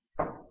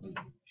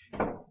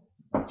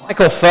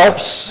Michael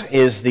Phelps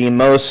is the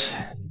most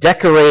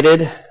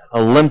decorated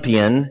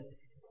Olympian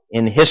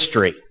in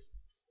history,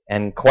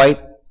 and quite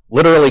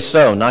literally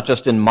so, not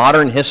just in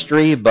modern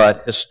history,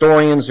 but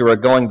historians who are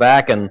going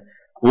back and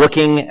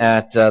looking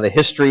at the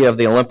history of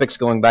the Olympics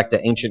going back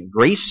to ancient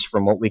Greece,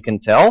 from what we can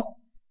tell.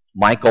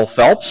 Michael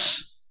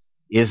Phelps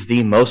is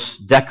the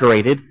most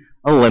decorated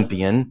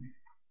Olympian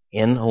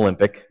in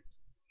Olympic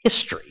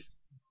history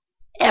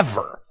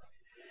ever.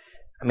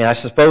 I mean, I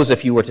suppose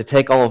if you were to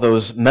take all of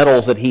those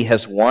medals that he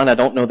has won, I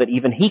don't know that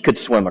even he could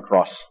swim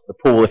across the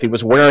pool if he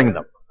was wearing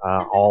them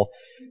all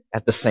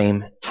at the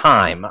same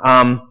time.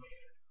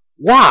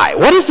 Why?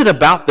 What is it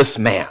about this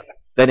man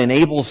that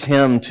enables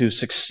him to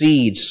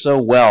succeed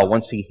so well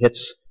once he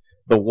hits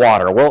the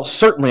water? Well,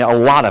 certainly a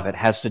lot of it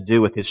has to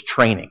do with his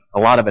training. A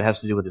lot of it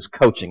has to do with his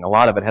coaching. A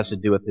lot of it has to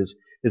do with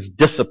his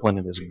discipline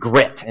and his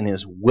grit and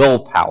his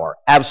willpower.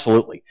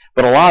 Absolutely.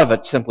 But a lot of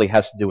it simply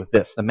has to do with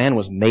this. The man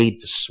was made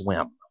to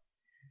swim.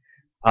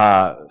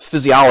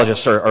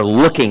 Physiologists are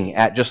looking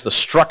at just the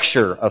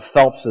structure of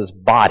Phelps's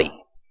body.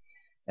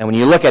 And when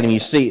you look at him, you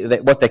see that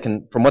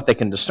from what they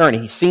can discern,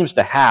 he seems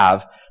to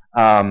have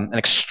an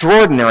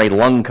extraordinary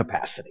lung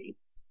capacity.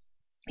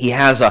 He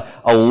has a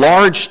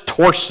large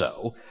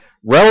torso,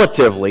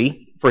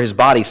 relatively, for his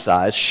body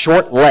size,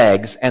 short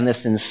legs, and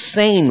this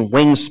insane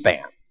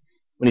wingspan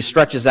when he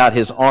stretches out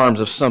his arms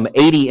of some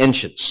 80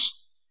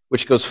 inches,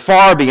 which goes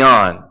far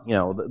beyond,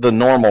 the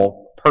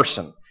normal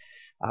person.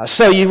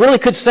 So you really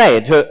could say,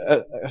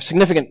 to a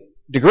significant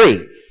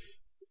degree,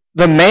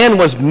 the man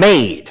was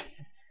made,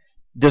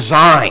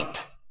 designed,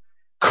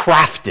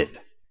 crafted,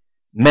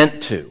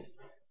 meant to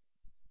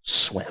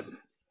swim.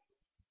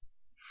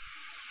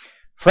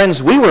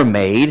 Friends, we were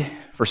made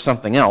for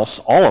something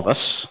else, all of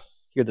us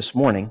here this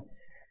morning,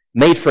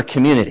 made for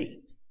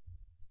community,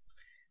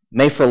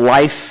 made for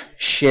life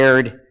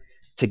shared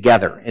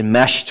together,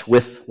 enmeshed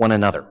with one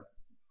another.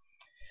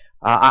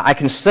 I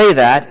can say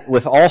that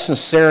with all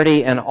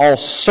sincerity and all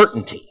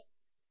certainty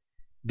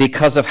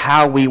because of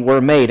how we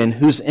were made and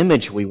whose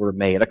image we were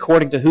made,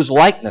 according to whose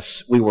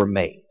likeness we were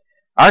made.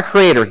 Our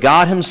Creator,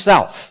 God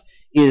Himself,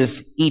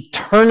 is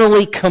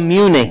eternally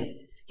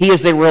communing. He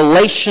is a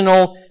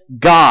relational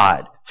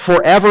God,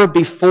 forever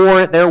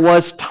before there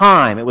was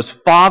time. It was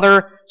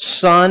Father,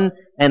 Son,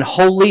 and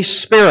Holy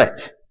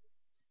Spirit.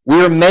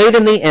 We are made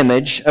in the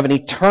image of an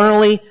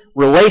eternally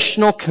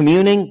relational,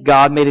 communing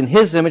God, made in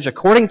His image,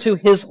 according to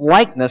His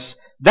likeness.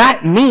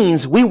 That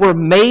means we were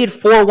made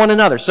for one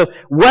another. So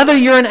whether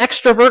you're an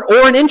extrovert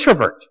or an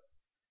introvert,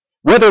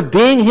 whether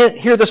being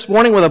here this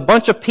morning with a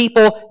bunch of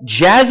people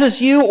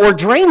jazzes you or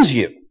drains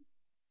you,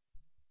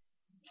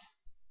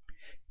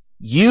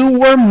 you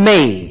were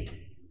made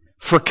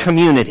for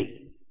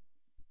community.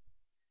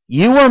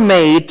 You were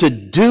made to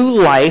do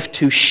life,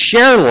 to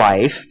share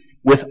life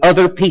with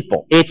other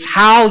people. It's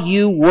how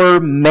you were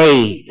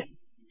made.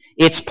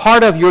 It's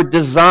part of your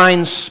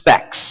design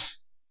specs.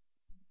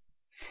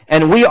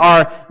 And we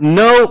are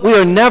never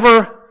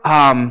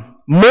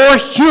more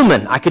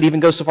human. I could even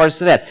go so far as to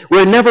say that.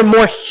 We're never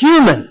more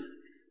human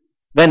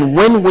than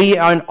when we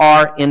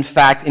are in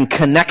fact, in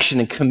connection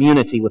and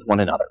community with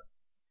one another.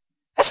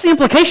 That's the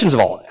implications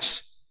of all of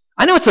this.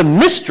 I know it's a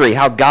mystery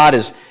how God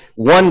is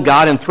one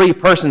God in three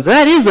persons.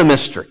 That is a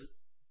mystery.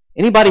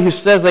 Anybody who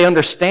says they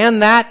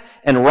understand that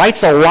and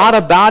writes a lot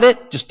about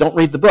it, just don't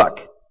read the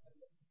book.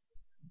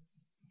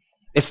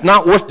 It's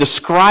not worth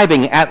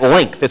describing at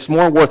length. It's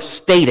more worth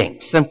stating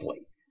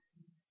simply.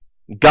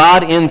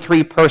 God in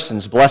three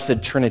persons,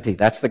 blessed Trinity.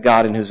 That's the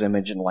God in whose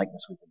image and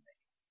likeness we've been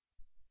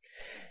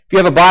made. If you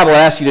have a Bible,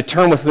 I ask you to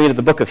turn with me to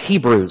the book of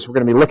Hebrews. We're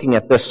going to be looking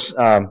at this,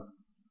 some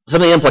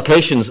of the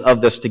implications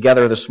of this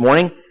together this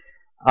morning.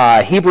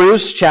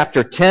 Hebrews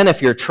chapter 10,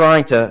 if you're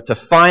trying to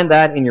find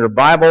that in your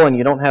Bible and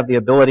you don't have the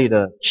ability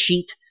to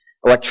cheat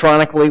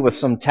electronically with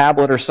some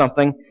tablet or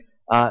something,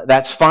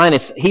 that's fine.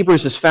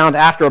 Hebrews is found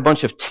after a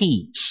bunch of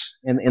T's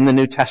in the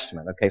New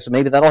Testament. Okay, so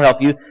maybe that'll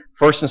help you.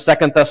 1st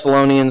and 2nd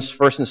Thessalonians,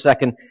 1st and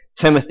 2nd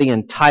Timothy,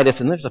 and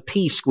Titus, and there's a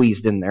P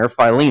squeezed in there,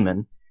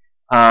 Philemon.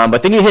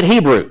 But then you hit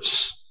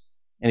Hebrews.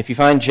 And if you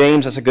find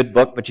James, that's a good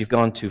book, but you've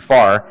gone too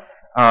far.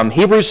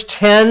 Hebrews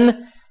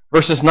 10,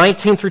 verses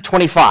 19 through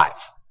 25.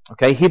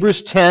 Okay,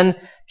 Hebrews 10,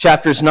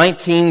 chapters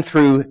 19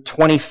 through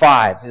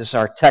 25 is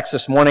our text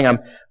this morning. I'm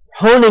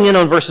honing in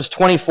on verses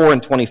 24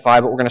 and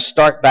 25, but we're going to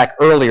start back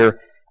earlier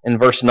in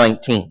verse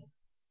 19.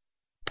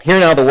 Hear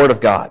now the word of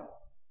God.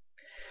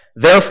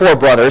 Therefore,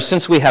 brothers,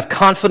 since we have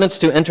confidence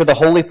to enter the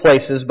holy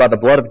places by the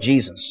blood of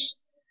Jesus,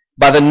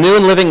 by the new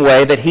and living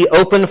way that He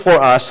opened for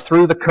us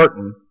through the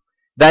curtain,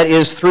 that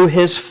is, through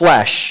His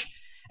flesh,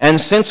 and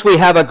since we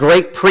have a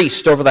great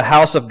priest over the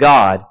house of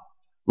God,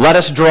 let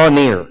us draw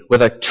near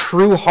with a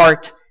true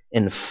heart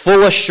in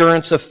full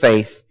assurance of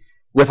faith,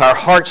 with our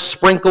hearts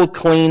sprinkled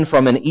clean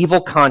from an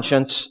evil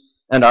conscience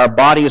and our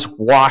bodies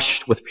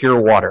washed with pure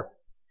water.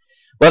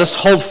 Let us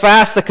hold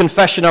fast the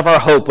confession of our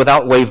hope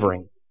without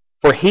wavering,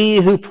 for He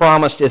who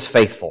promised is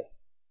faithful.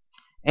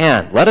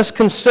 And let us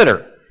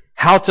consider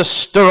how to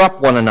stir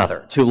up one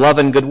another to love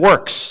and good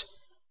works,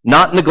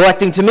 not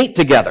neglecting to meet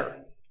together,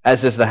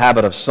 as is the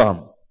habit of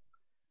some,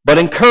 but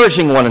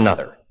encouraging one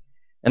another,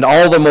 and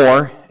all the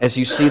more as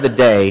you see the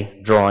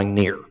day drawing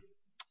near.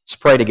 Let's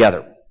pray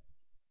together.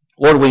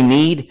 Lord, we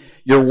need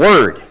your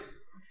word.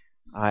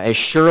 As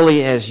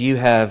surely as you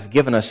have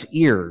given us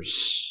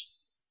ears,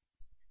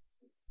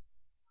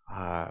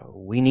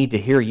 we need to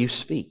hear you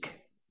speak.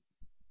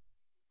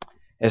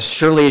 As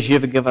surely as you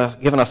have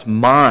given us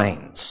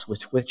minds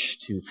with which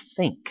to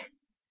think,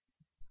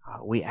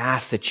 we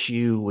ask that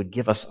you would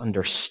give us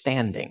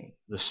understanding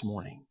this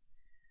morning.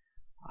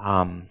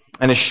 And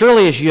as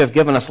surely as you have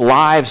given us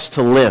lives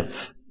to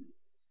live,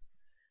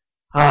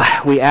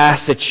 we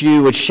ask that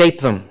you would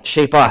shape them,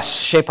 shape us,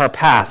 shape our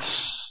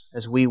paths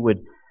as we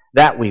would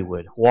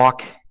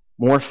walk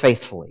more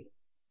faithfully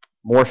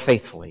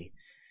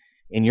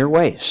in your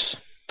ways.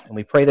 And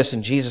we pray this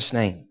in Jesus'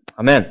 name.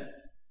 Amen.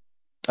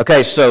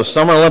 Okay, so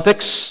Summer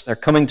Olympics, they're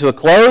coming to a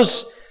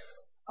close.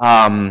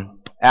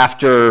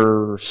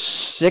 After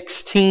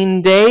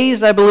 16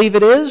 days, I believe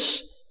it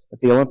is,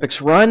 that the Olympics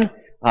run,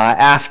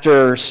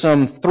 after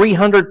some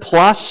 300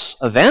 plus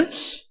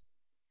events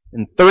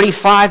in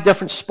 35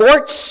 different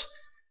sports,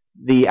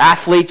 the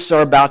athletes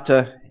are about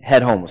to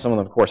head home. Some of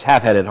them, of course,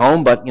 have headed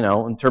home, but,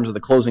 in terms of the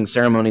closing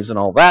ceremonies and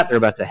all that, they're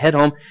about to head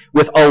home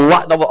with a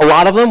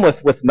lot of them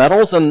with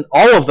medals, and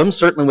all of them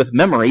certainly with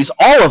memories,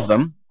 all of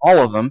them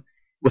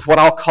with what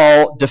I'll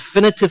call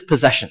definitive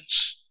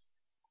possessions.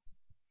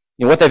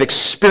 What they've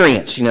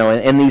experienced,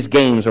 in these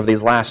games over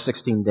these last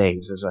 16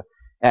 days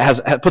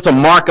puts a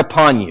mark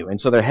upon you.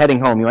 And so they're heading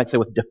home, you might say,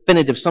 with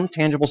definitive, some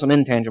tangible, some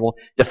intangible,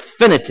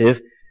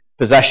 definitive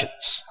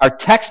possessions. Our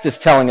text is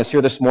telling us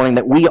here this morning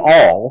that we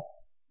all,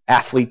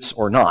 athletes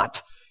or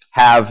not,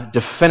 have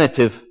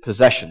definitive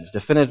possessions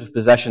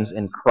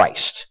in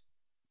Christ.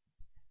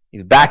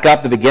 You back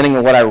up the beginning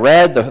of what I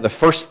read, the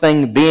first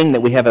thing being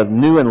that we have a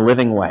new and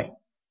living way.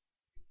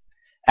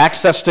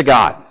 Access to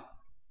God.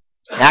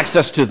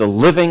 Access to the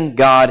living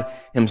God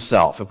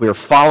himself. If we are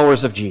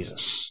followers of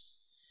Jesus,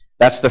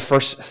 that's the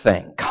first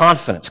thing.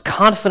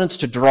 Confidence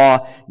to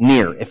draw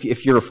near. If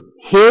you're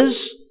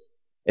his,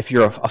 if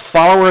you're a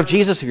follower of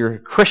Jesus, if you're a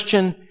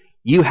Christian,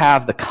 you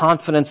have the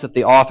confidence that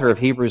the author of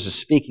Hebrews is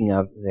speaking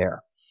of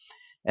there.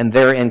 And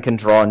therein can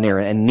draw near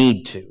and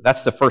need to.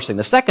 That's the first thing.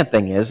 The second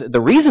thing is,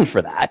 the reason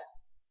for that,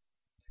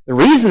 the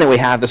reason that we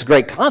have this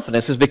great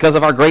confidence is because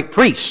of our great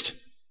priest,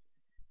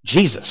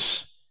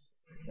 Jesus.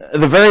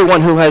 The very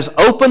one who has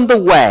opened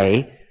the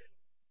way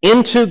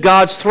into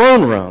God's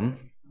throne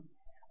room,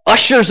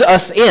 ushers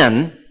us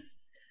in,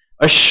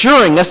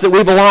 assuring us that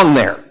we belong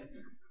there.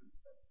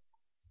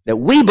 That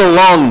we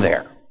belong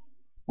there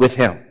with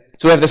him.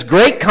 So we have this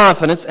great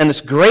confidence and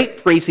this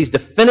great priest, these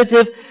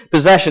definitive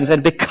possessions.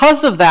 And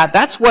because of that,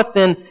 that's what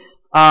then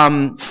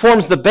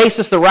forms the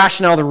basis, the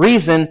rationale, the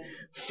reason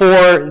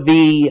for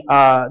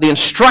the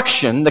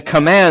instruction, the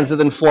commands that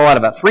then flow out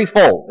of it.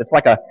 Threefold. It's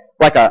like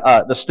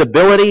the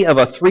stability of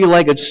a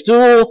three-legged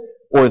stool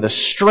or the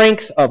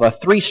strength of a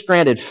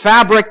three-stranded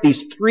fabric.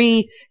 These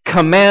three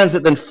commands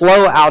that then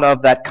flow out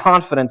of that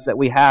confidence that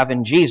we have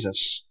in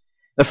Jesus.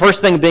 The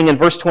first thing being in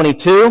verse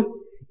 22,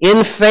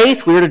 in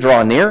faith we are to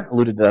draw near.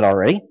 Alluded to that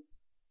already.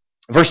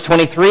 Verse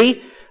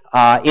 23,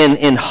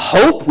 in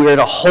hope we are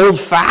to hold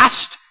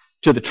fast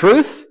to the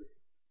truth.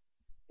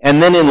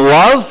 And then in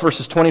love,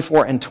 verses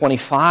 24 and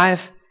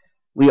 25,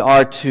 we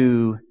are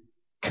to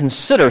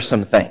consider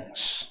some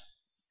things.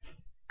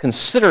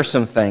 Consider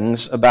some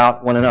things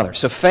about one another.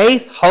 So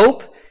faith,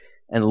 hope,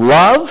 and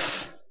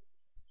love,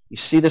 you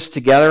see this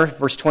together,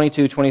 verse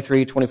 22,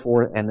 23,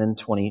 24, and then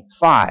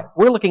 25.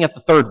 We're looking at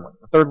the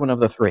third one of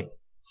the three.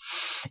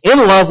 In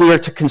love, we are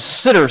to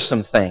consider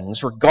some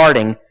things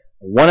regarding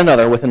one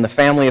another within the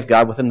family of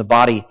God, within the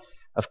body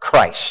of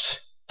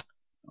Christ.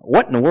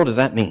 What in the world does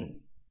that mean?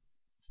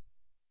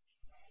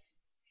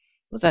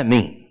 What does that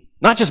mean?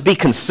 Not just be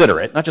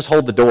considerate, not just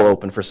hold the door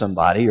open for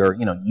somebody or,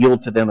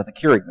 yield to them at the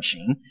Keurig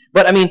machine,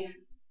 but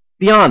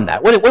beyond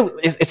that.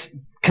 It's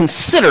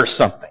consider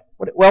something.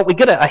 Well, we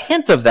get a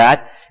hint of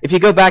that if you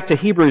go back to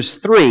Hebrews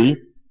 3,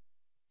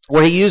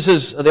 where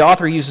the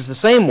author uses the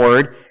same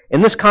word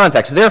in this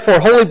context. Therefore,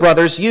 holy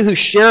brothers, you who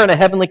share in a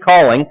heavenly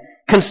calling,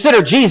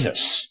 consider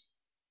Jesus.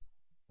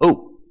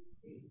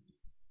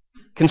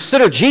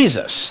 Consider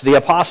Jesus, the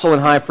apostle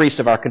and high priest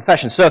of our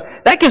confession. So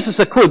that gives us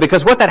a clue,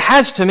 because what that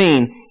has to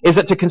mean is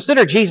that to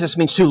consider Jesus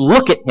means to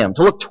look at him,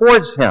 to look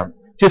towards him,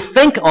 to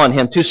think on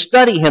him, to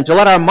study him, to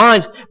let our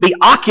minds be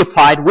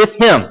occupied with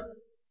him.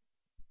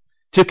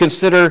 To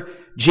consider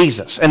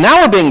Jesus. And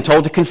now we're being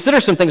told to consider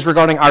some things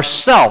regarding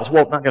ourselves.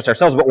 Well, not just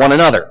ourselves, but one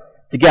another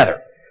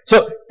together.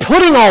 So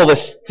putting all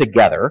this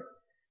together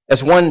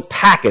as one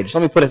package,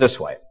 let me put it this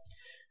way.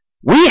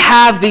 We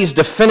have these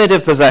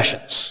definitive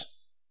possessions.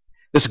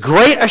 This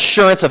great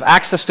assurance of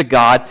access to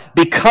God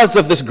because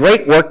of this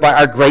great work by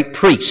our great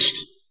priest.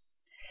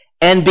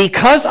 And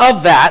because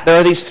of that, there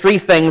are these three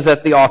things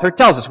that the author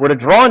tells us. We're to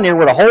draw near,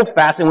 we're to hold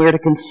fast, and we're to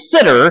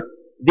consider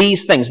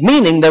these things.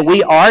 Meaning that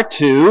we are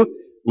to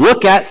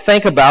look at,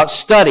 think about,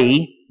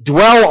 study,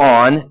 dwell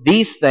on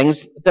these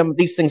things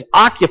these things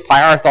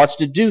occupy our thoughts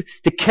to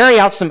carry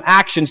out some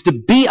actions, to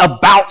be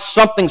about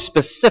something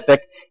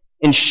specific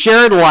in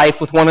shared life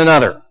with one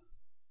another.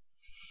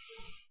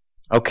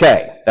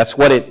 Okay, that's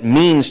what it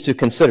means to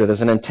consider.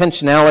 There's an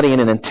intentionality and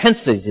an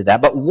intensity to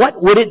that. But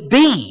what would it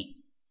be?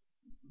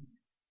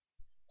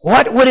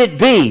 What would it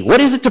be? What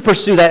is it to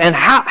pursue that? And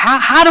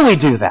how do we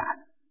do that?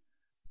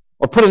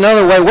 Or put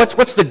another way,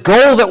 what's the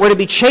goal that we're to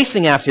be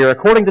chasing after here,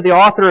 according to the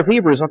author of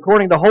Hebrews,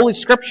 according to Holy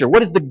Scripture?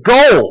 What is the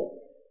goal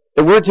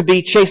that we're to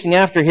be chasing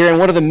after here, and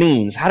what are the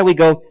means? How do we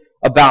go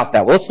about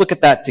that? Well, let's look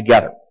at that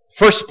together.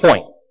 First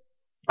point.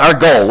 Our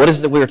goal, what is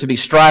it that we are to be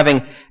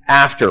striving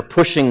after,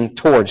 pushing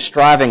towards,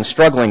 striving,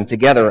 struggling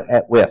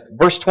together with?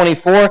 Verse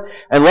 24,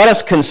 and let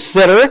us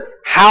consider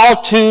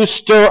how to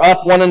stir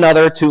up one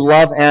another to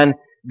love and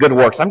good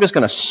works. I'm just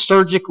going to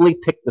surgically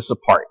pick this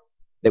apart,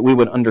 that we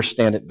would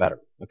understand it better,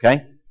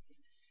 okay?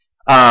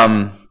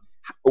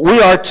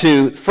 We are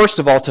to, first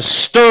of all, to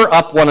stir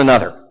up one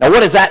another. Now, what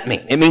does that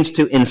mean? It means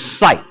to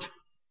incite.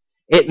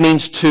 It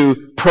means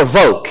to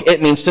provoke.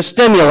 It means to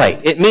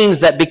stimulate. It means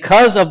that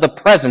because of the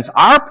presence,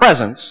 our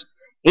presence,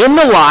 in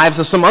the lives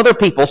of some other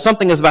people,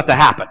 something is about to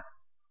happen.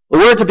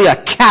 We're to be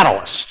a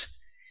catalyst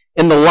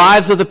in the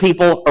lives of the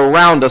people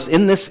around us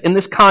in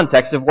this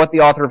context of what the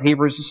author of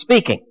Hebrews is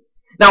speaking.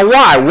 Now,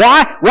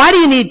 why? Why do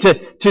you need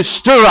to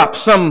stir up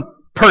some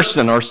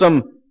person or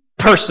some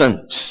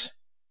persons?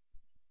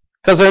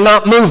 Because they're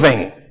not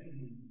moving.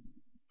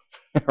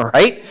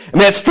 Right? I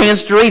mean, that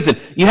stands to reason.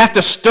 You have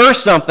to stir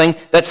something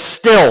that's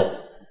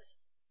still.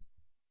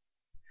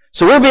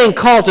 So we're being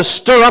called to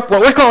stir up,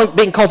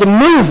 being called to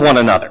move one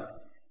another.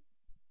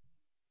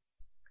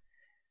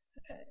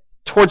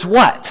 Towards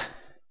what?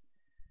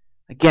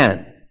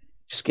 Again,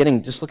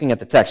 just looking at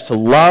the text, to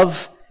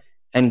love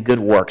and good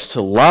works.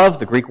 To love,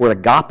 the Greek word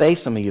agape,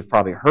 some of you have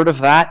probably heard of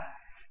that,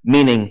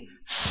 meaning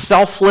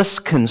selfless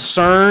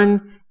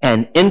concern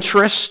and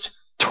interest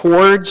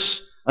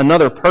towards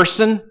another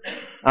person,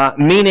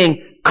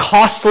 meaning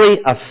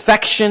costly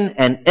affection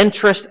and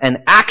interest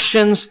and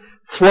actions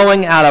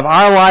flowing out of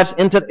our lives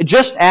into,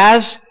 just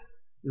as,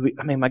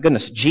 my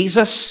goodness,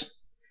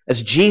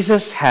 as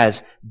Jesus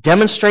has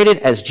demonstrated,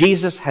 as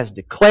Jesus has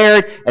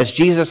declared, as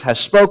Jesus has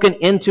spoken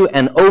into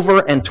and over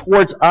and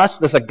towards us,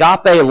 this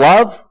agape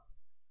love,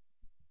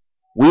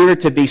 we are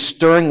to be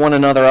stirring one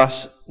another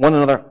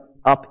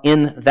up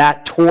in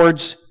that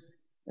towards.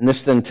 And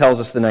this then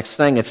tells us the next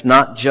thing. It's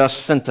not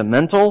just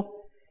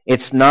sentimental.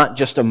 It's not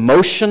just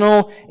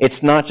emotional.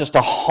 It's not just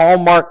a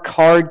Hallmark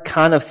card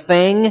kind of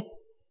thing.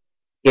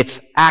 It's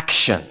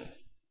action.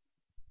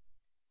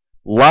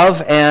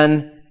 Love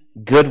and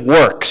good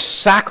works.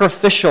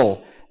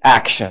 Sacrificial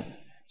action.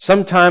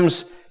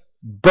 Sometimes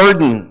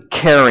burden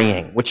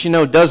carrying, which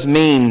does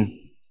mean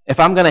if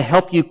I'm going to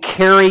help you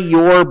carry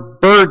your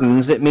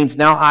burdens, it means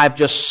now I've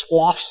just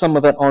sloughed some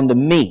of it onto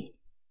me.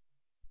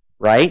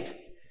 Right?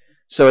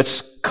 So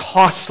it's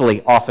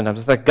costly oftentimes.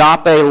 It's the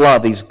agape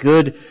love, these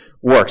good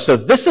works. So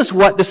this is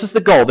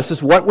the goal. This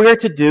is what we are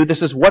to do.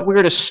 This is what we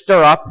are to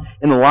stir up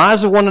in the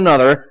lives of one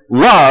another.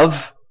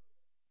 Love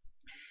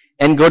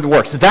and good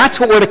works. That's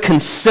what we're to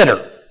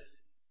consider.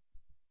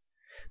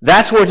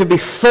 That's what we're to be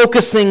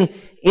focusing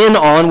in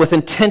on with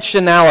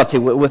intentionality.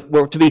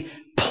 We're to be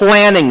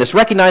planning this,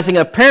 recognizing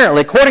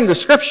apparently, according to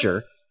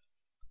Scripture,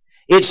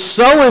 it's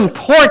so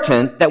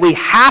important that we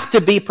have to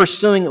be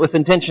pursuing it with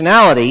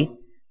intentionality.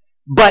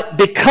 But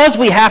because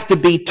we have to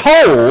be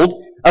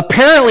told,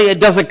 apparently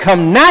it doesn't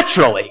come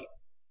naturally,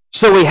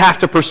 so we have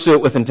to pursue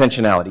it with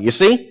intentionality. You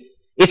see?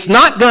 It's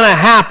not going to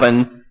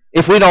happen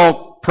if we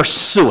don't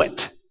pursue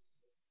it,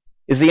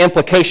 is the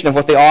implication of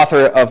what the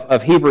author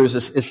of Hebrews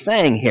is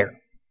saying here.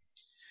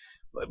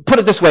 Put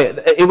it this way,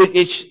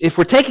 if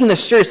we're taking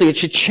this seriously, it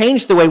should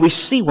change the way we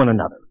see one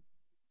another.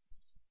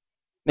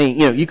 I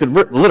mean, you could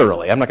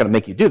literally, I'm not going to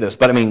make you do this,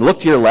 but look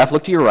to your left,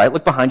 look to your right,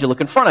 look behind you,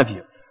 look in front of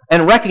you,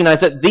 and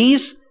recognize that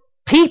these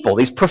people,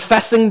 these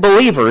professing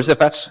believers, if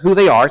that's who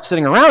they are,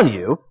 sitting around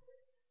you,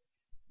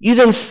 you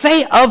then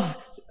say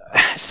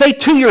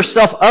to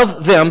yourself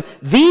of them,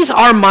 these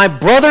are my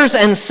brothers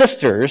and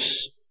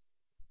sisters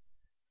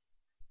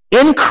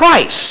in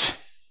Christ.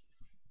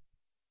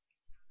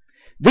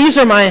 These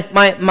are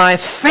my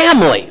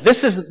family.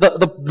 This is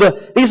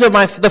these are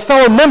the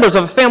fellow members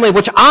of a family of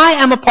which I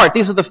am a part.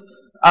 These are the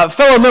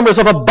fellow members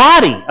of a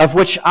body of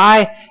which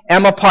I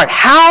am a part.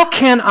 How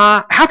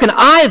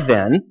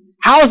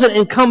is it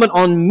incumbent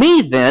on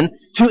me then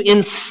to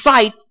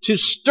incite, to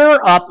stir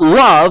up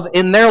love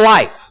in their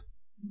life?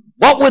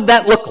 What would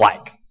that look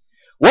like?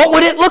 What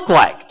would it look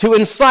like to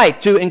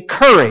incite, to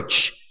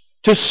encourage,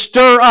 to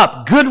stir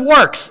up good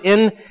works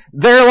in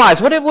their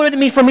lives? What would it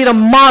mean for me to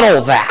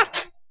model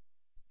that?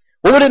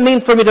 What would it mean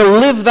for me to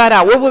live that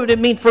out? What would it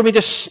mean for me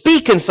to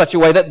speak in such a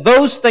way that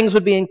those things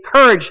would be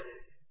encouraged,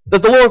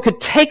 that the Lord could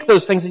take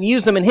those things and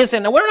use them in His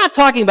hand? Now, we're not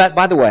talking about,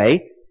 by the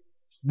way,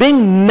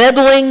 being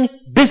meddling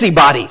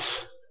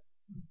busybodies.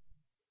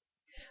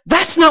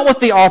 That's not what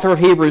the author of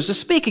Hebrews is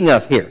speaking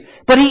of here.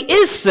 But he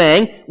is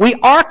saying we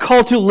are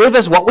called to live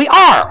as what we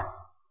are.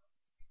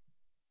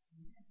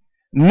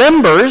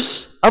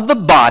 Members of the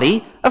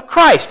body of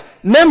Christ.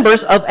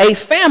 Members of a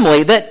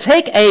family that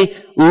take a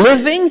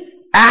living,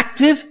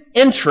 active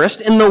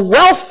interest in the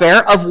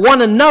welfare of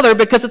one another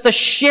because it's a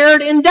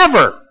shared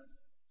endeavor.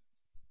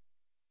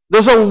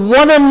 There's a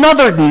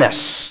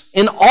one-anotherness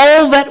in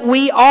all that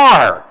we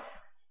are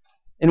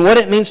and what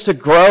it means to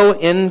grow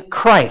in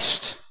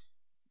Christ.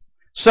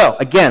 So,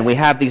 again, we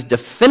have these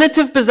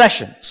definitive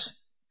possessions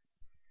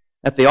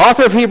that the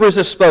author of Hebrews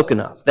has spoken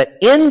of, that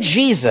in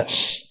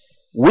Jesus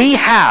we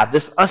have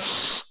this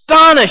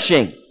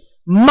astonishing,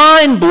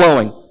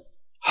 mind-blowing,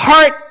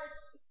 heart-shaping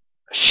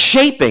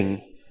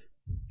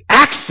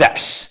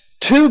access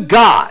to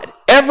God.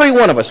 Every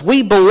one of us,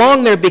 we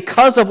belong there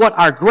because of what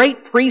our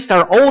great priest,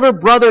 our older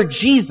brother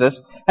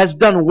Jesus, has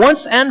done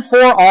once and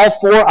for all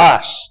for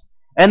us.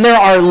 And there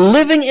are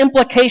living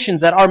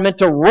implications that are meant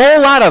to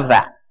roll out of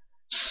that.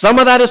 Some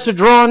of that is to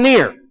draw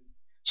near.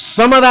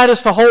 Some of that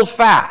is to hold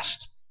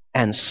fast.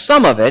 And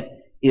some of it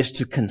is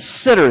to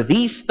consider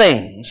these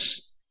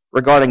things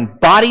regarding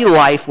body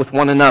life with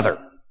one another.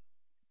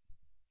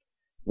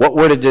 What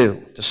we're to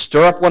do to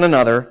stir up one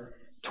another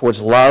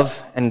towards love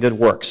and good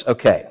works.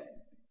 Okay.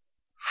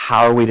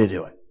 How are we to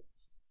do it?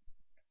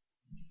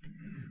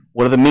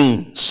 What are the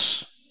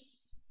means?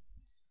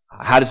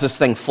 How does this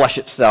thing flesh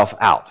itself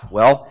out?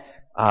 Well,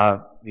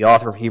 the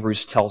author of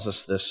Hebrews tells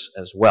us this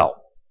as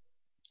well.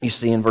 You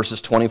see in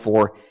verses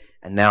 24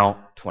 and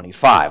now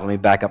 25. Let me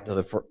back up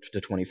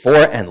to 24,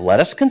 and let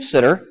us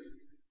consider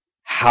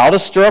how to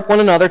stir up one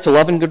another to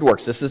love and good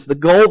works. This is the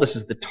goal. This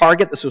is the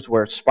target. This is what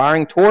we're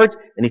aspiring towards.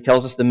 And he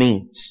tells us the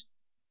means.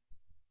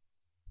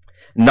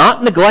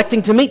 Not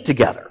neglecting to meet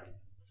together,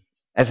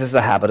 as is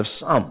the habit of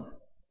some,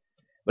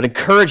 but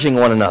encouraging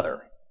one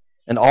another,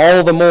 and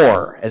all the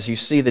more as you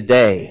see the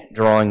day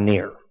drawing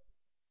near.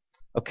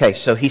 Okay,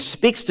 so he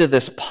speaks to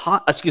this,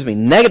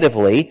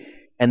 negatively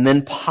and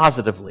then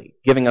positively,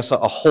 giving us a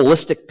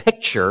holistic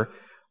picture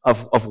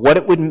of what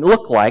it would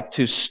look like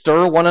to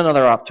stir one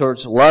another up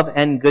towards love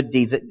and good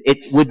deeds.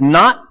 You're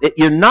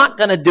not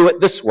going to do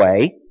it this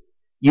way.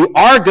 You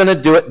are going to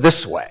do it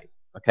this way.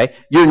 Okay?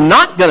 You're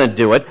not going to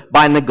do it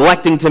by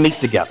neglecting to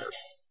meet together.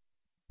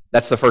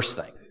 That's the first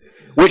thing.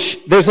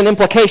 Which there's an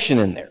implication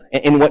in there,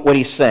 in what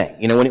he's saying.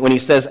 You know, when he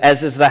says,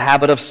 as is the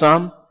habit of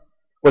some,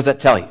 what does that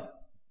tell you?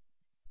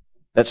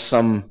 That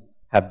some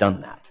have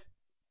done that.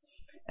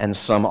 And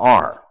some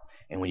are.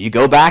 And when you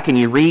go back and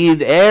you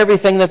read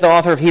everything that the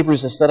author of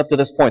Hebrews has set up to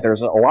this point, there are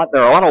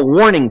a lot of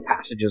warning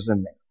passages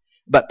in there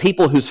about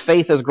people whose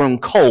faith has grown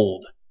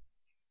cold.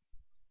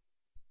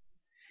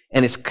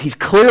 And he's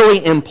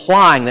clearly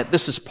implying that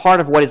this is part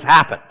of what has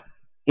happened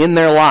in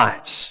their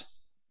lives.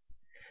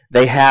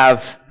 They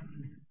have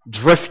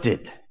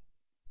drifted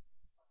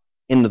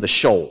into the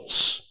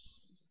shoals,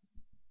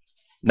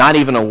 not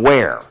even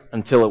aware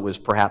until it was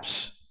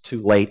perhaps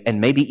too late,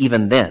 and maybe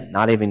even then,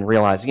 not even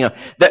realizing,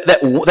 that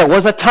there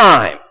was a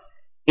time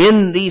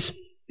in these,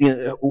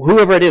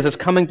 whoever it is that's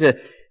coming to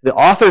the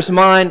author's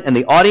mind and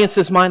the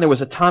audience's mind, there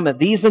was a time that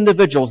these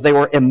individuals, they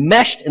were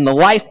enmeshed in the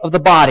life of the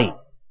body.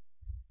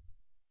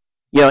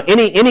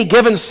 Any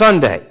given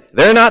Sunday,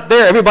 they're not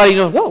there. Everybody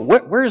goes, whoa,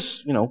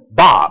 where's,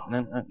 Bob?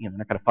 And, I'm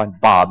not going to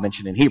find Bob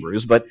mentioned in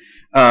Hebrews, but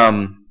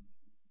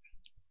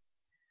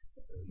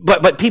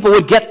people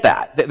would get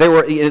that. They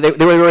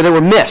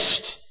were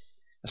missed.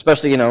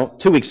 Especially,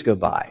 2 weeks go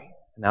by.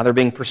 Now they're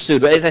being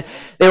pursued. They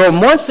were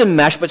once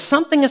enmeshed, but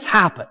something has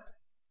happened.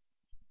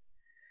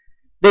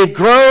 They've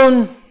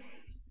grown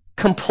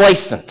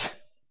complacent.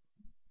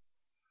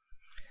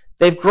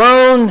 They've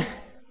grown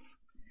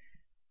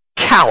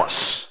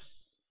callous.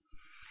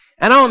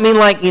 And I don't mean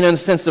in the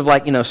sense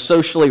of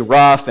socially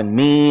rough and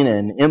mean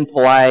and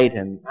impolite.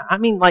 And I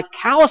mean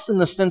callous in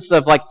the sense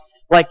of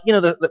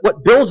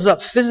what builds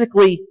up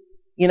physically,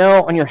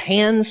 on your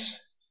hands.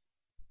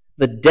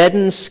 The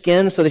deadened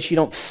skin so that you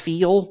don't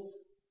feel.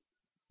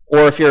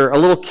 Or if you're a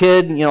little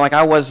kid, like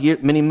I was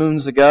many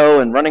moons ago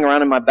and running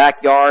around in my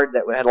backyard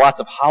that had lots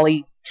of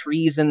holly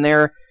trees in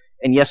there.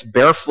 And yes,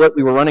 barefoot,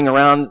 we were running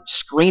around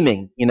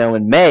screaming,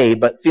 in May,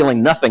 but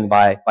feeling nothing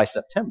by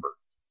September.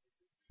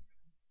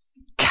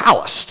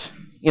 Calloused.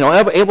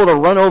 Able to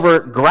run over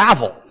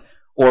gravel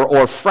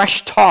or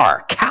fresh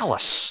tar.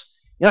 Callous.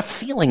 You're not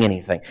feeling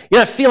anything.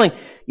 You're not feeling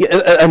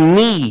a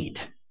need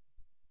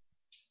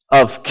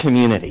of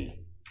community.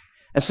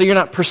 And so you're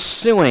not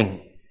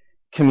pursuing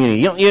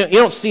community. You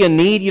don't see a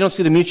need. You don't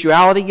see the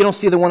mutuality. You don't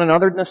see the one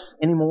anotherness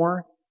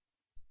anymore.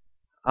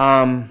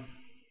 And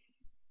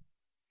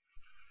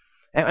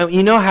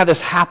you know how this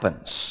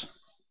happens.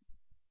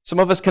 Some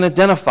of us can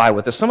identify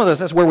with this. Some of us,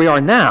 that's where we are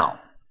now,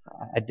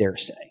 I dare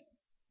say.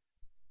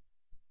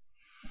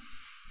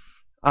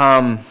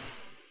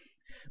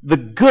 The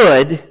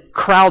good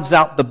crowds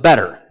out the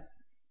better.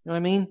 You know what I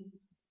mean?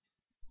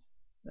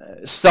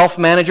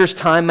 Self-managers,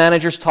 time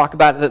managers talk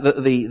about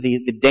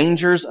the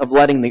dangers of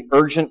letting the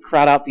urgent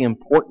crowd out the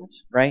important,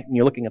 right? And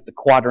you're looking at the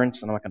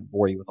quadrants, and I'm not going to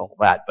bore you with all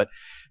that, but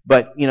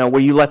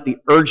where you let the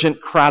urgent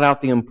crowd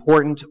out the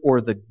important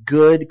or the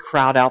good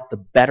crowd out the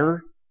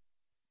better.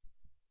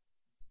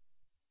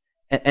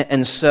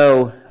 And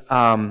so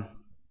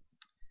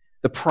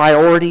the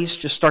priorities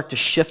just start to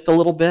shift a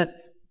little bit,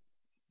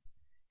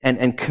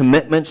 and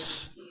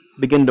commitments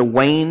begin to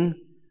wane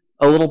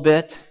a little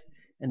bit,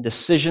 and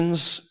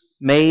decisions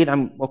made,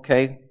 all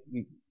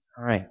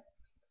right.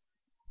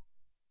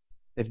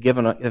 They've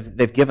given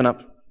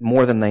up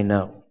more than they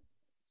know.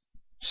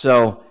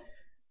 So,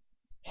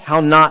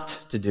 how not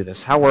to do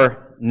this, how we're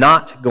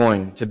not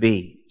going to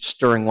be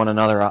stirring one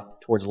another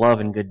up towards love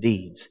and good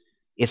deeds,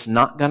 it's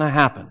not going to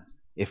happen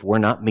if we're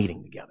not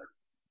meeting together.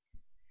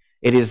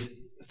 It is,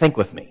 think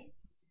with me,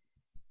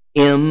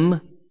 impossible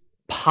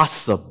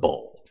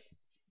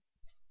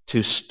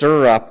to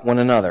stir up one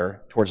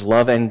another towards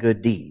love and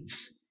good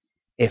deeds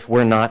if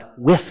we're not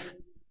with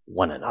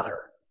one another.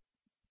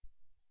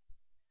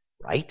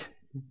 Right?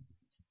 I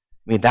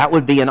mean, that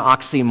would be an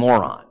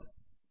oxymoron.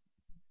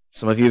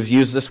 Some of you have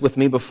used this with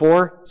me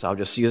before, so I'll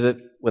just use it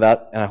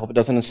without, and I hope it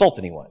doesn't insult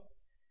anyone.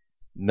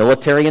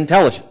 Military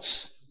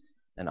intelligence,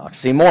 an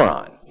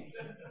oxymoron.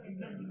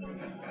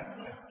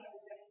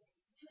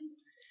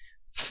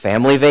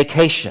 Family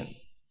vacation,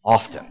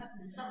 often.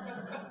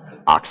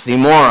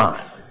 Oxymoron.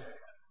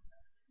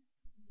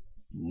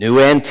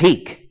 New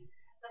antique.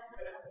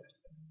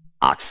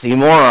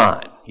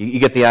 Oxymoron. You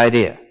get the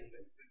idea.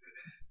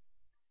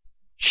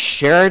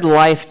 Shared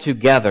life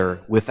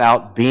together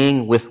without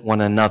being with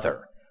one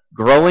another.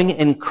 Growing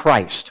in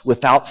Christ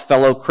without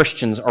fellow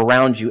Christians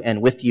around you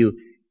and with you.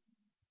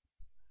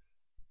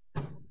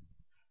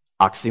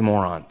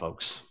 Oxymoron,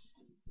 folks.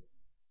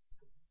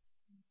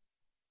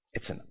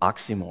 It's an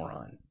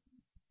oxymoron.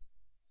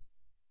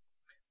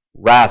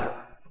 Rather,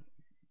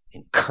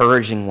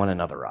 encouraging one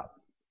another up.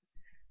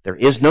 There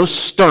is no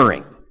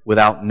stirring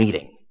without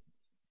meeting.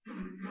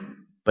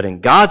 But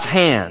in God's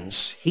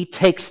hands, He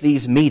takes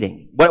these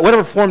meetings,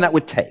 whatever form that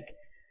would take,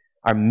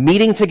 our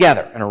meeting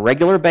together on a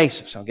regular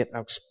basis. I'll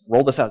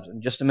roll this out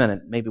in just a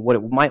minute, maybe what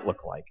it might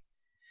look like.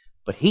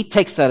 But He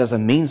takes that as a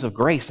means of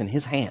grace in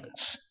His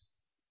hands.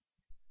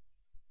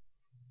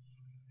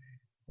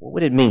 What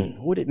would it mean?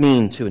 What would it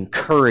mean to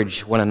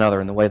encourage one another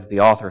in the way that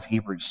the author of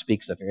Hebrews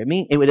speaks of here?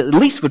 It would at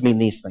least mean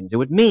these things. It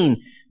would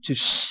mean to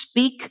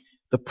speak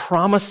the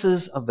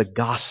promises of the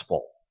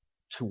gospel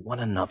to one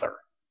another.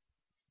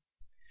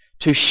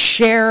 To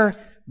share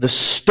the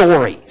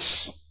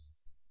stories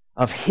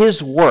of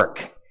His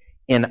work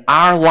in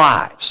our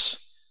lives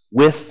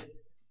with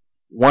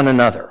one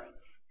another.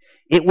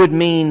 It would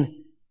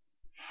mean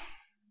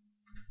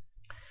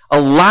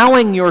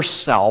allowing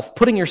yourself,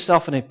 putting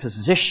yourself in a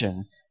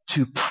position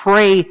to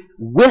pray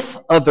with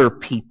other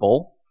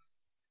people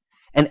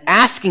and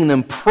asking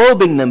them,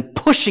 probing them,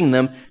 pushing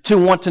them to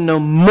want to know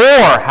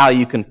more how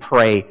you can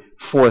pray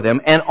for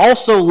them, and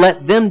also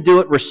let them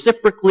do it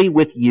reciprocally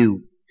with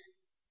you.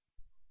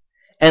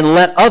 And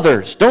let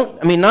others,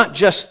 not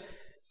just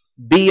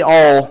be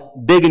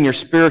all big in your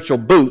spiritual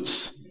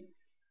boots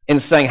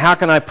and saying, how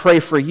can I pray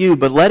for you?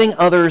 But letting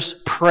others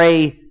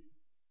pray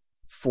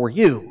for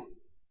you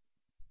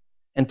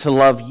and to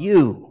love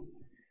you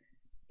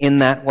in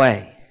that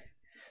way.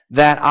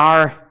 That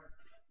our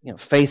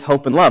faith,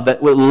 hope, and love,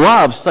 that we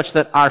love such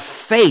that our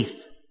faith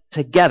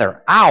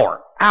together,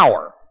 our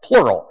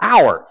plural,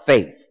 our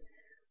faith,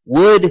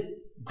 would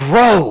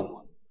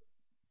grow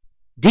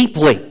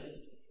deeply.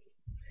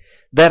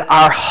 That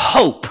our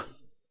hope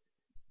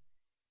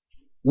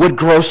would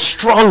grow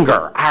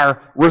stronger.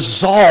 Our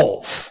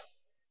resolve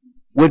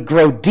would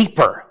grow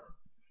deeper.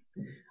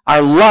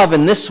 Our love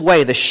in this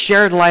way, the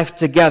shared life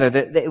together,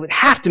 that it would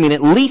have to mean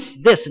at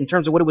least this in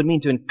terms of what it would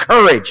mean to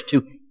encourage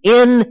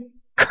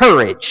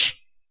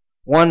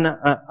one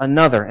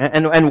another.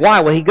 And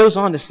why? Well, he goes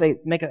on to say,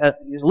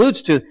 he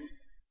alludes to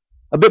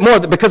a bit more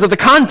because of the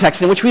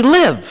context in which we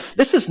live.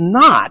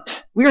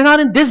 We are not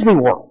in Disney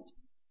World.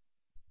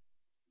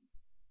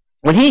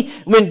 When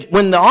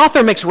the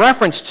author makes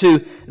reference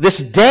to this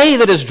day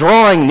that is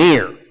drawing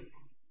near,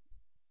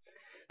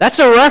 that's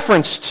a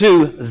reference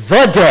to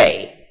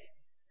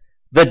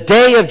the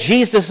day of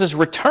Jesus'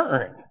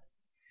 return.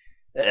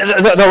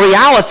 The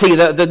reality,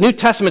 the New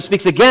Testament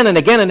speaks again and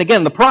again and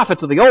again. The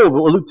prophets of the Old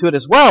will allude to it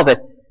as well,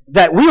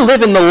 that we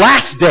live in the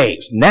last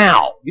days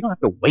now. You don't have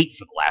to wait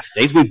for the last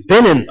days. We've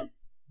been in them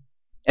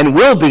and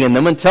will be in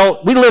them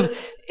until we live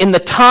in the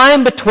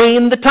time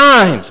between the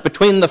times,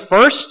 between the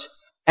first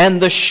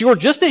and the sure.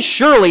 Just as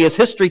surely as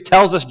history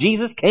tells us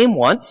Jesus came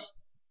once,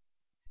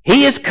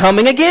 He is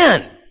coming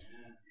again.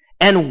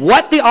 And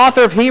what the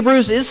author of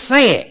Hebrews is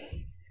saying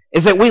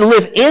is that we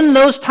live in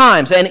those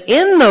times, and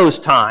in those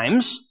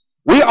times,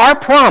 we are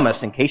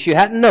promised, in case you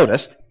hadn't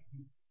noticed,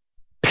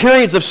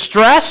 periods of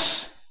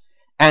stress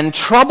and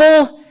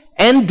trouble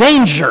and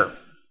danger.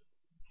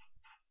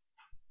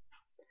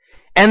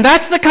 And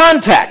that's the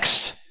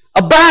context.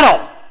 A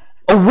battle,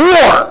 a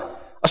war,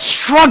 a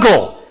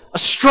struggle, a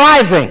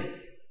striving.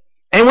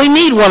 And we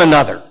need one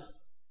another.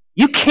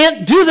 You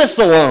can't do this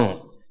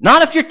alone.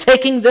 Not if you're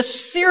taking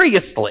this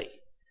seriously.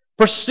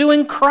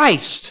 Pursuing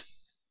Christ.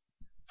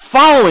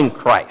 Following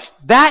Christ.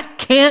 That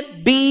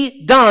can't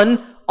be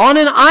done on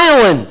an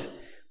island.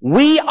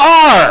 We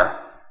are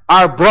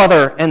our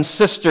brother and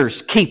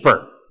sister's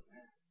keeper.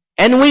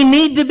 And we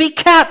need to be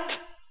kept.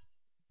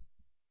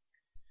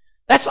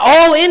 That's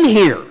all in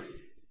here.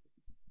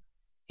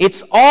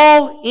 It's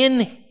all in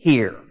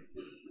here.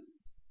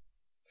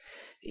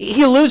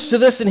 He alludes to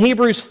this in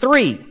Hebrews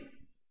 3,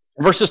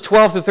 verses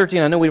 12 through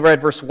 13. I know we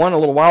read verse 1 a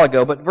little while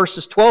ago, but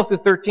verses 12 through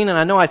 13, and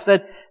I know I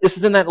said this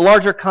is in that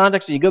larger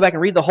context. When you go back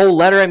and read the whole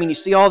letter, I mean, you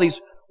see all these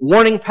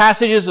warning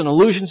passages and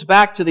allusions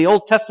back to the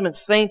Old Testament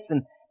saints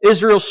and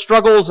Israel's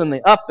struggles and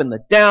the up and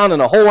the down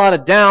and a whole lot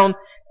of down.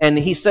 And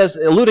he says,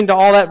 alluding to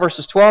all that,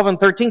 verses 12 and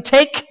 13,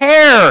 take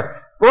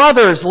care,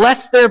 brothers,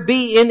 lest there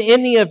be in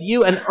any of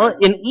you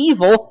an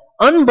evil,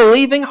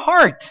 unbelieving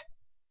heart,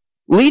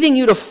 leading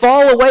you to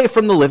fall away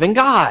from the living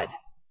God.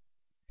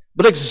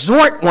 But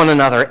exhort one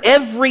another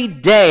every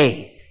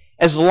day,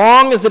 as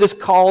long as it is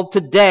called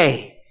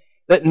today,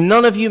 that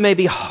none of you may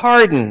be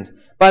hardened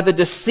by the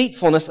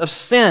deceitfulness of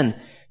sin.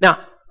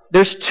 Now,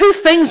 there's two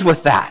things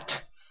with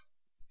that.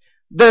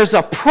 There's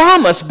a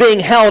promise being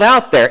held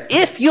out there.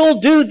 If you'll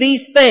do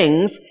these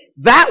things,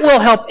 that will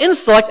help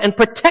insulate and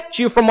protect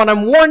you from what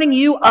I'm warning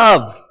you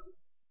of.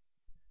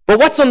 But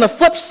what's on the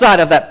flip side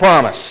of that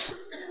promise?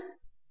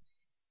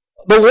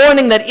 The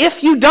warning that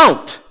if you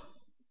don't,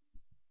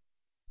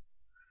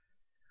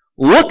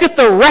 look at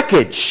the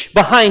wreckage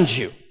behind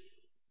you.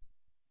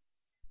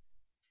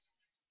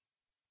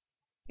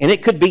 And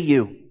it could be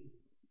you.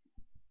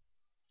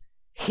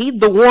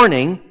 Heed the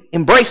warning,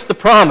 embrace the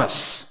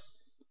promise.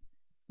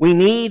 We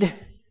need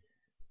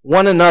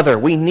one another.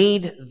 We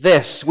need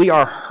this. We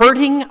are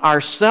hurting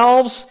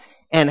ourselves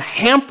and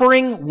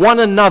hampering one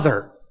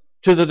another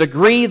to the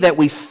degree that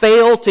we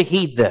fail to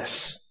heed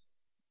this.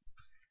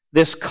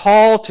 This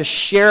call to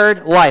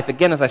shared life.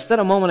 Again, as I said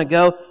a moment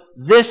ago,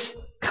 this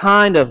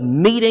kind of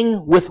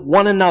meeting with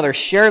one another,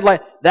 shared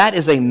life, that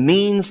is a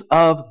means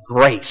of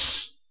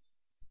grace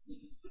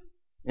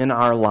in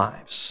our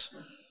lives.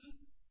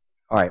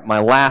 All right, my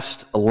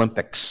last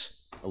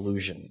Olympics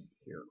allusion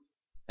here.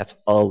 That's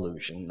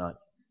allusion, not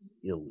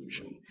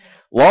illusion.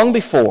 Long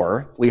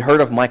before we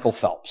heard of Michael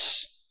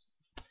Phelps,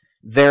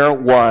 there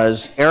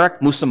was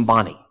Eric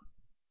Musambani.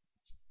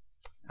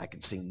 I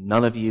can see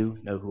none of you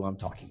know who I'm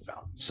talking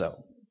about. So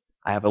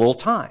I have a little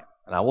time,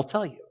 and I will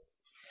tell you.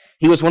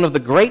 He was one of the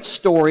great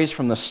stories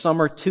from the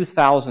summer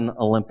 2000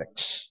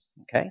 Olympics.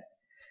 Okay?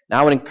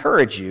 Now I would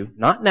encourage you,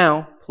 not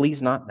now,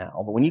 please not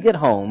now, but when you get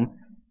home,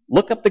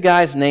 look up the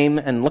guy's name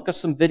and look up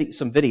some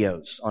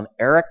videos on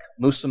Eric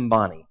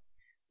Musambani.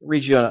 I'll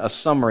read you a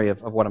summary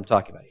of what I'm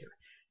talking about here.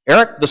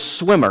 Eric the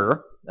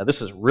swimmer, now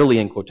this is really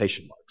in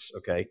quotation marks,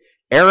 okay?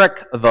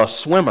 Eric the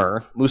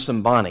swimmer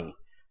Musambani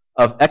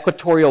of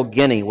Equatorial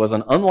Guinea was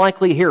an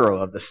unlikely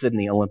hero of the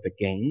Sydney Olympic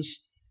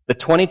Games. The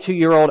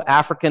 22-year-old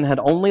African had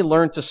only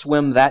learned to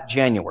swim that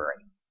January,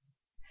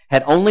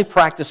 had only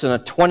practiced in a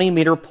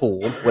 20-meter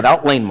pool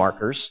without lane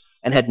markers,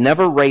 and had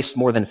never raced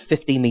more than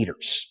 50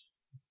 meters.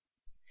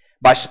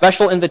 By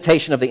special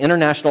invitation of the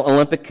International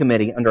Olympic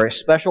Committee under a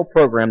special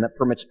program that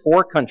permits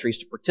poor countries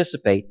to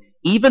participate,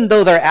 even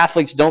though their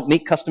athletes don't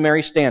meet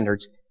customary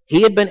standards,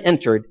 he had been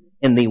entered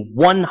in the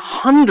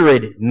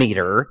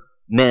 100-meter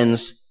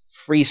men's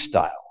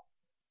freestyle.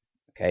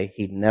 Okay,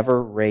 he'd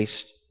never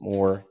raced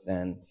more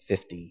than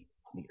 50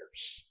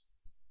 meters.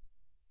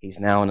 He's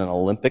now in an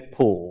Olympic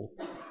pool,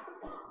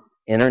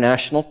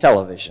 international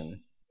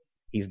television.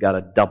 He's got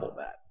to double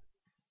that.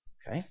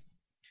 Okay?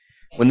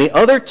 When the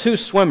other two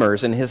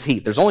swimmers in his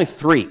heat, there's only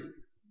three,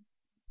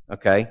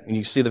 okay, and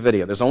you see the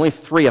video, there's only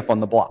three up on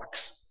the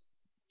blocks.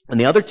 When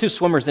the other two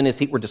swimmers in his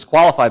heat were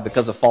disqualified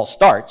because of false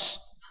starts,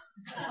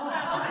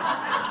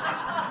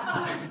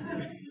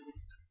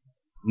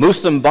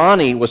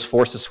 Musambani was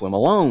forced to swim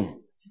alone.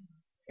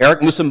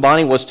 Eric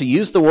Musambani was, to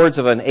use the words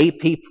of an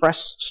AP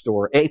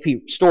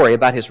story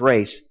about his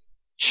race,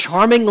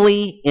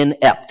 charmingly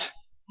inept.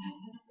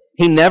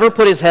 He never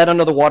put his head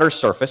under the water's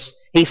surface.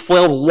 He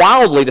flailed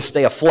wildly to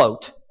stay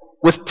afloat.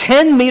 With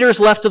 10 meters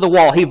left of the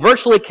wall, he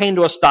virtually came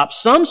to a stop.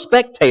 Some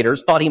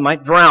spectators thought he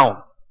might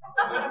drown.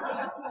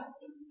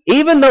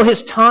 Even though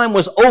his time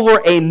was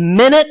over a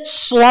minute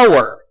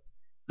slower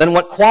than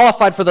what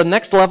qualified for the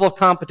next level of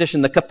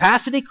competition, the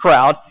capacity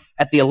crowd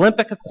at the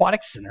Olympic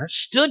Aquatic Center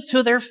stood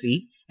to their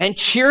feet and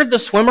cheered the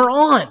swimmer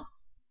on.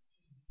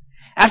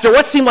 After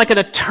what seemed like an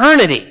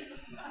eternity,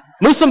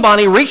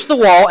 Musambani reached the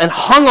wall and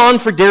hung on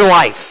for dear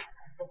life.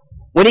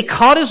 When he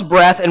caught his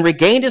breath and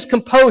regained his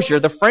composure,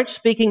 the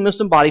French-speaking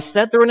Musambani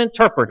said through an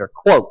interpreter,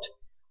 quote,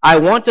 "I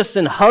want to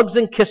send hugs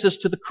and kisses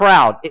to the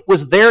crowd. It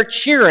was their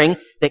cheering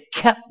that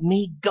kept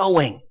me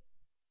going."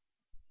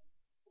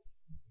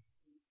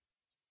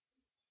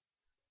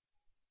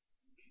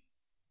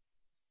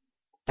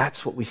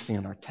 That's what we see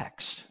in our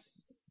text.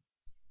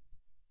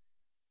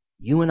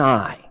 You and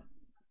I,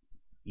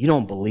 you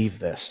don't believe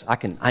this.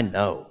 I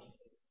know.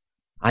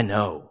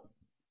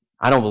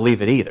 I don't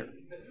believe it either.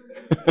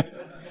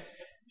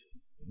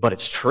 But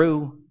it's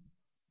true.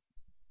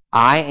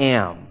 I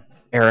am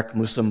Eric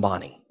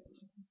Musambani,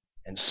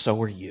 and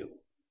so are you.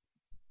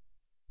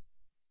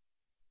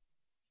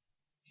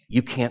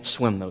 You can't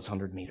swim those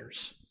 100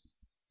 meters.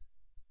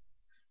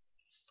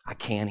 I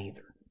can't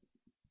either.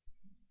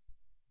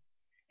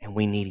 And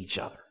we need each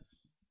other.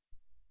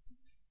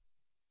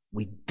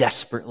 We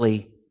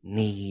desperately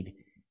need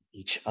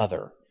each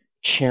other,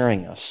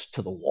 cheering us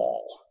to the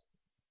wall.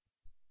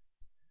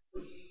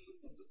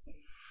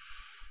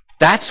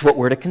 That's what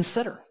we're to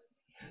consider.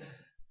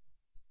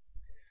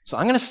 So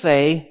I'm going to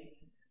say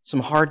some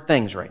hard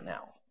things right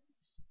now.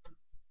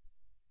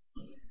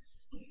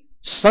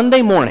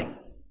 Sunday morning,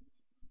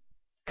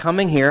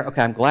 coming here,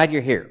 okay, I'm glad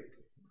you're here.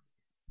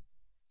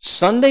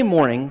 Sunday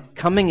morning,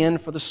 coming in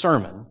for the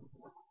sermon,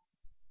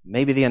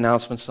 maybe the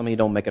announcements, some of you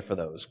don't make it for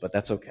those, but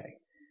that's okay.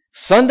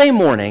 Sunday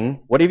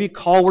morning, whatever you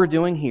call we're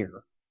doing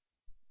here,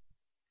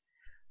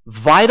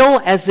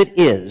 vital as it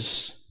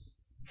is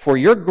for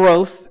your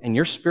growth and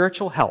your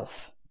spiritual health,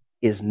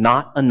 is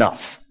not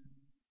enough.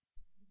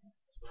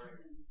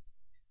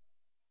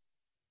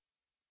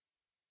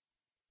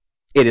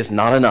 It is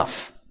not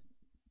enough.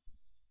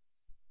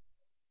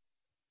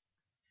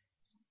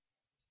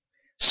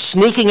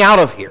 Sneaking out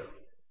of here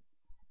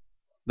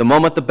the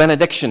moment the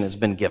benediction has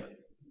been given,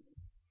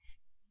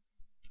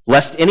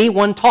 lest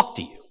anyone talk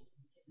to you,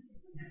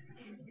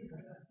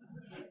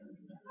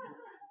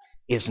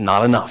 is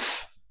not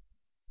enough.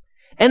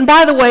 And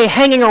by the way,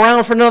 hanging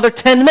around for another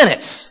 10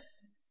 minutes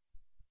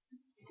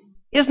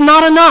is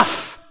not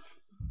enough.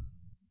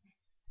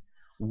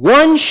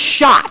 One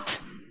shot,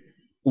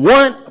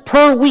 one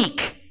per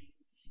week,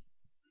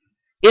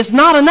 is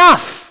not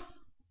enough.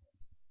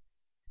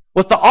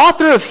 What the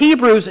author of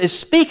Hebrews is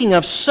speaking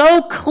of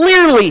so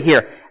clearly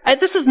here,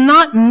 this is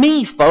not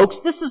me, folks.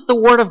 This is the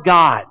Word of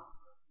God.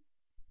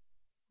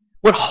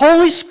 What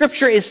Holy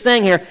Scripture is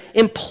saying here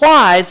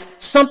implies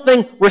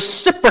something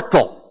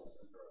reciprocal.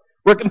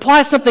 It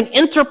implies something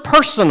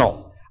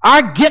interpersonal.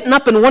 Our getting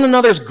up in one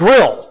another's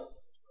grill.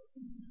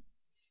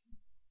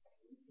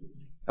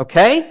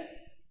 Okay?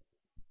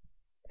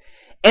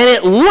 And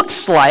it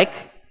looks like,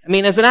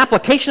 as an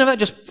application of it,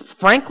 just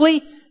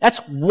frankly, that's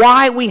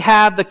why we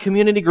have the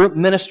community group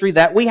ministry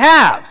that we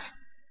have.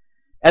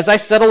 As I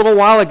said a little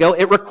while ago,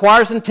 it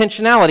requires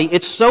intentionality.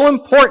 It's so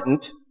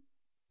important,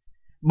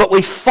 but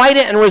we fight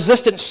it and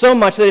resist it so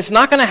much that it's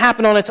not going to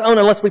happen on its own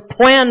unless we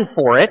plan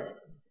for it.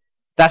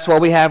 That's why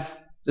we have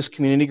this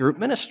community group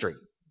ministry.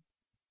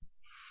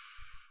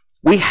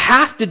 We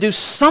have to do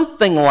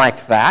something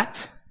like that.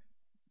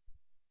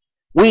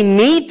 We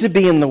need to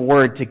be in the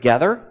Word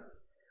together.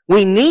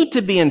 We need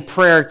to be in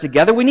prayer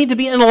together. We need to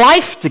be in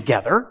life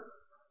together.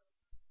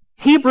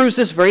 Hebrews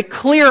is very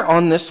clear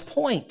on this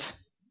point.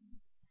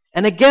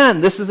 And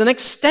again, this is an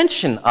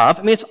extension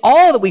of, it's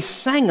all that we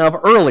sang of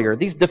earlier,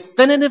 these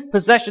definitive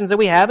possessions that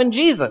we have in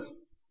Jesus.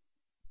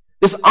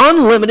 This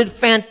unlimited,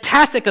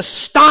 fantastic,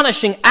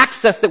 astonishing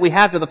access that we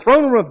have to the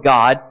throne room of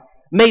God,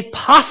 made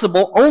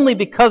possible only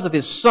because of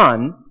His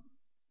Son.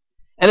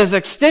 And as an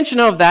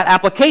extension of that,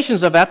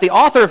 applications of that, the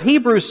author of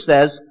Hebrews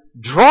says,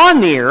 draw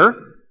near,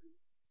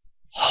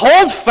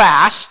 hold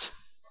fast,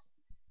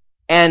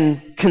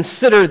 and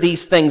consider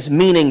these things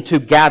meaning to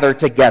gather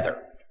together.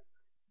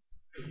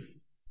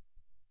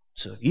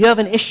 So if you have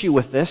an issue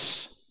with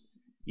this,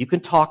 you can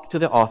talk to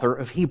the author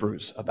of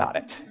Hebrews about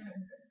it,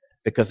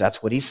 because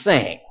that's what he's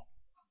saying.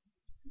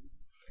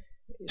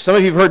 Some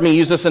of you have heard me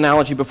use this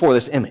analogy before,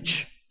 this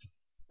image.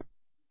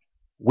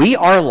 We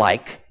are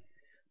like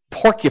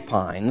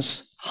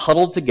porcupines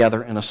huddled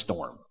together in a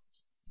storm,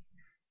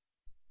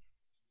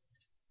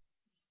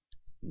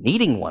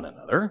 needing one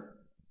another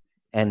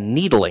and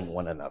needling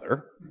one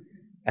another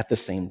at the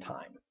same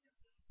time.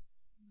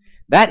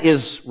 That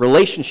is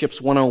Relationships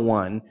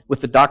 101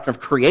 with the doctrine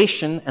of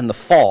creation and the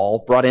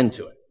fall brought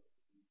into it.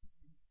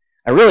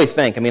 I really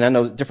think, I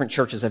know different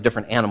churches have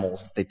different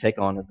animals that they take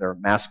on as their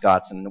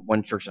mascots, and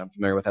one church I'm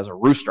familiar with has a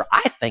rooster.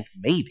 I think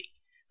maybe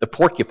the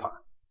porcupine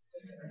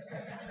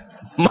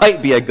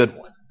might be a good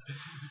one.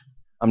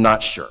 I'm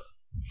not sure.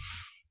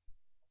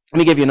 Let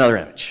me give you another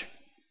image.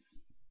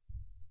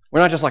 We're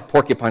not just like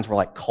porcupines, we're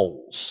like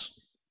coals.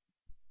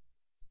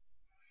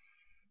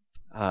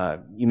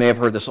 You may have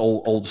heard this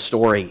old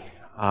story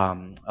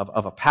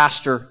of a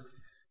pastor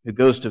who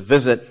goes to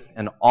visit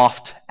an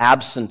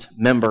oft-absent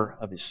member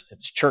of his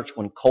church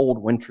one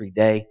cold, wintry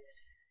day.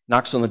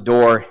 Knocks on the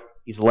door.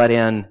 He's let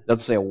in.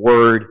 Doesn't say a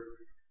word.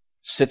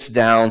 Sits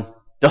down.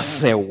 Doesn't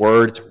say a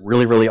word. It's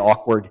really, really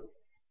awkward.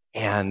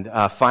 And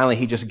finally,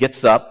 he just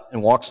gets up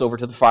and walks over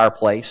to the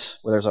fireplace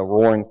where there's a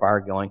roaring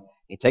fire going.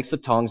 He takes the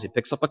tongs. He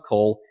picks up a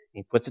coal.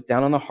 He puts it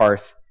down on the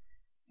hearth.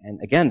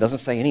 And again, doesn't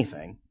say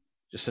anything.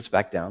 Just sits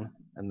back down.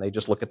 And they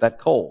just look at that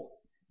coal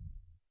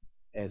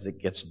as it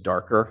gets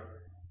darker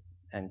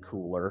and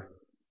cooler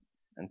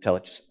until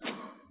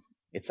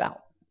it's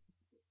out.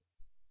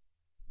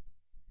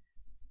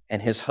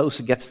 And his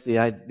host gets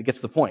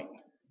the point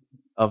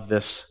of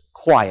this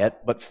quiet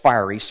but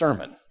fiery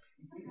sermon.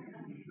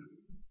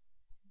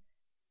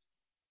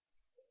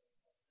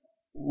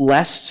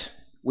 Lest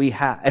we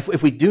have,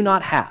 if we do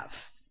not have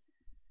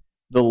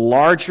the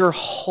larger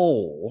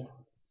whole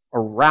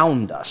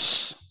around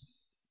us,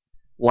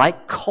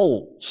 like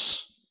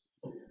coals,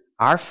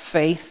 our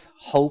faith,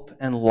 hope,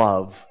 and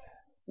love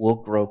will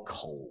grow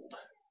cold.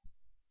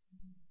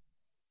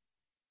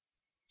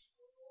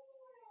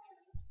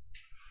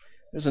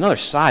 There's another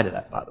side to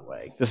that, by the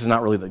way. This is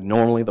not really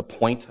normally the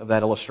point of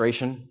that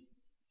illustration.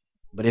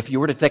 But if you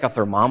were to take a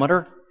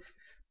thermometer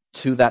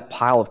to that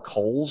pile of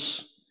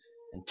coals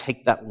and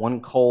take that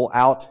one coal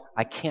out,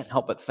 I can't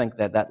help but think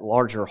that that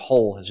larger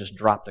hole has just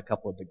dropped a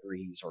couple of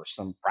degrees or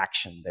some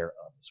fraction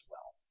thereof as well.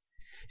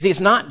 See, it's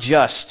not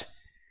just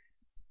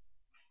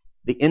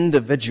the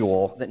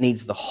individual that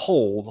needs the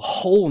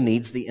whole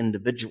needs the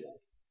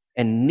individual.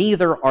 And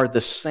neither are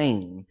the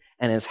same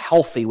and is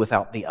healthy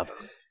without the other.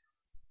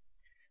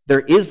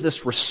 There is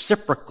this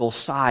reciprocal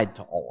side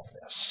to all of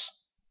this.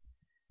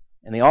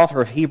 And the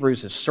author of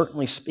Hebrews is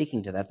certainly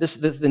speaking to that.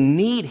 The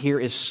need here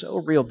is so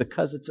real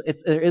because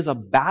there is a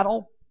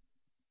battle.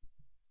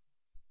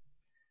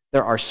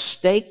 There are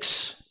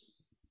stakes.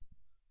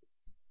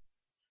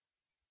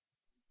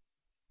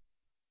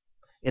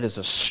 It is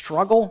a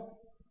struggle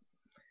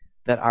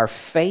that our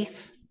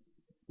faith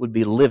would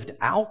be lived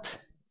out,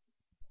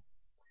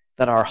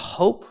 that our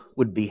hope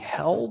would be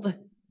held.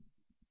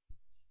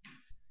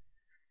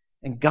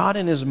 And God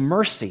in His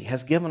mercy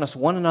has given us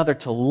one another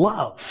to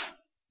love,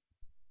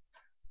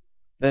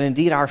 that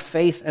indeed our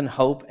faith and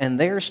hope, and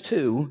theirs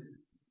too,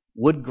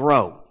 would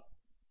grow.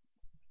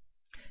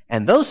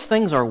 And those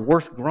things are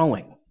worth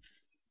growing.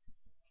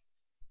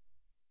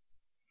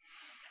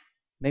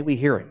 May we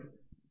hear Him.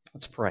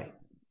 Let's pray.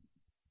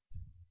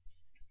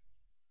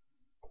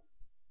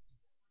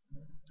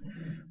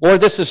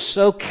 Lord, this is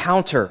so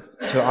counter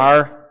to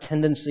our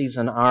tendencies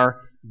and our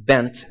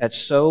bent at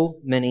so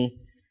many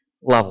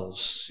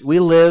levels. We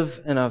live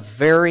in a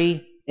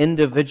very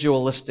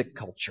individualistic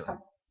culture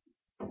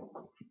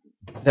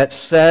that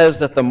says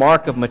that the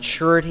mark of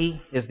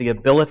maturity is the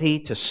ability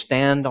to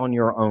stand on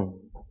your own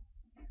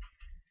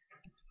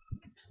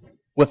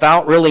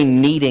without really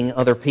needing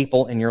other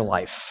people in your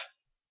life.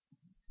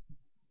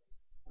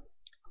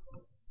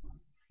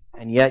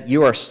 And yet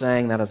you are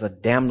saying that is a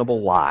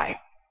damnable lie.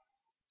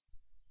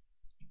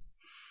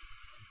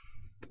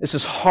 This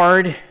is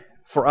hard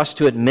for us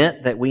to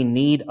admit that we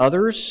need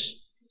others.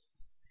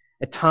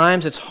 At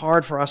times it's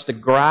hard for us to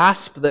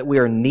grasp that we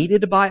are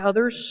needed by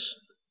others.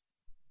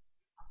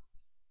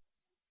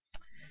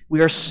 We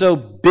are so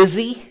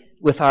busy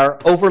with our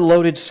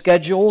overloaded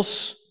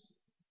schedules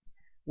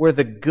where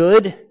the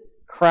good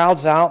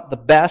crowds out the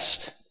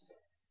best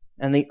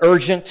and the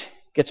urgent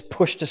gets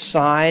pushed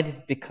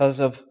aside because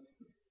of,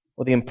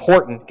 well, the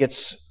important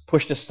gets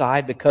pushed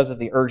aside because of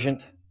the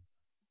urgent.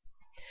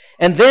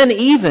 And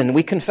then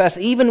we confess,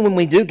 even when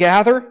we do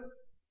gather,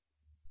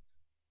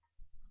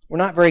 we're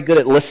not very good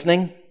at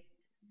listening,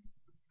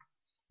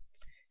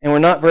 and we're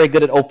not very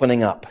good at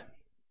opening up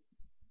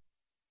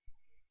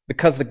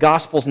because the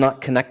gospel's not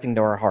connecting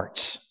to our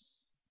hearts.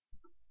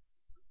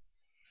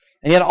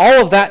 And yet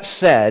all of that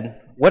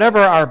said, whatever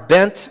our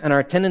bent and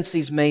our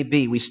tendencies may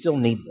be, we still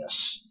need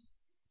this.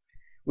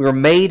 We were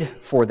made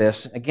for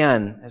this,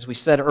 again, as we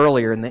said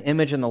earlier, in the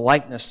image and the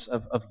likeness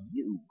of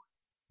you.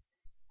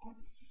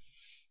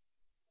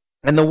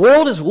 And the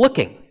world is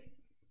looking.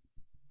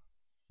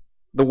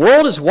 The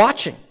world is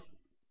watching.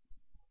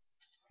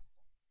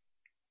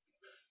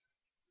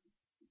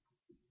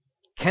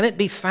 Can it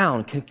be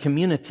found? Can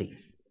community,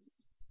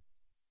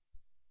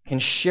 can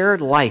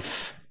shared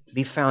life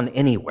be found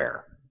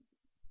anywhere?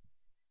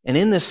 And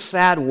in this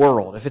sad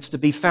world, if it's to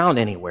be found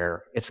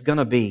anywhere, it's going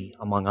to be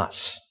among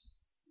us.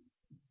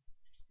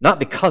 Not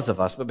because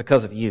of us, but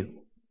because of you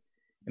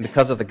and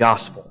because of the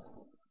gospel.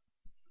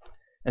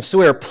 And so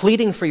we are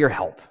pleading for your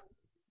help.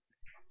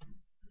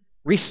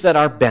 Reset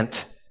our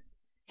bent.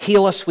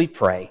 Heal us, we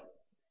pray.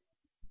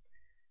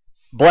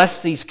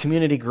 Bless these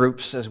community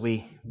groups as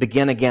we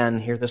begin again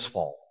here this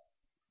fall.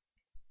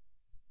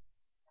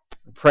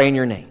 We pray in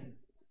your name.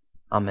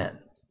 Amen.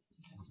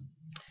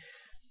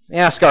 I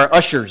ask our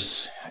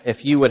ushers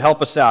if you would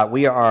help us out.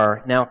 We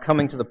are now coming to the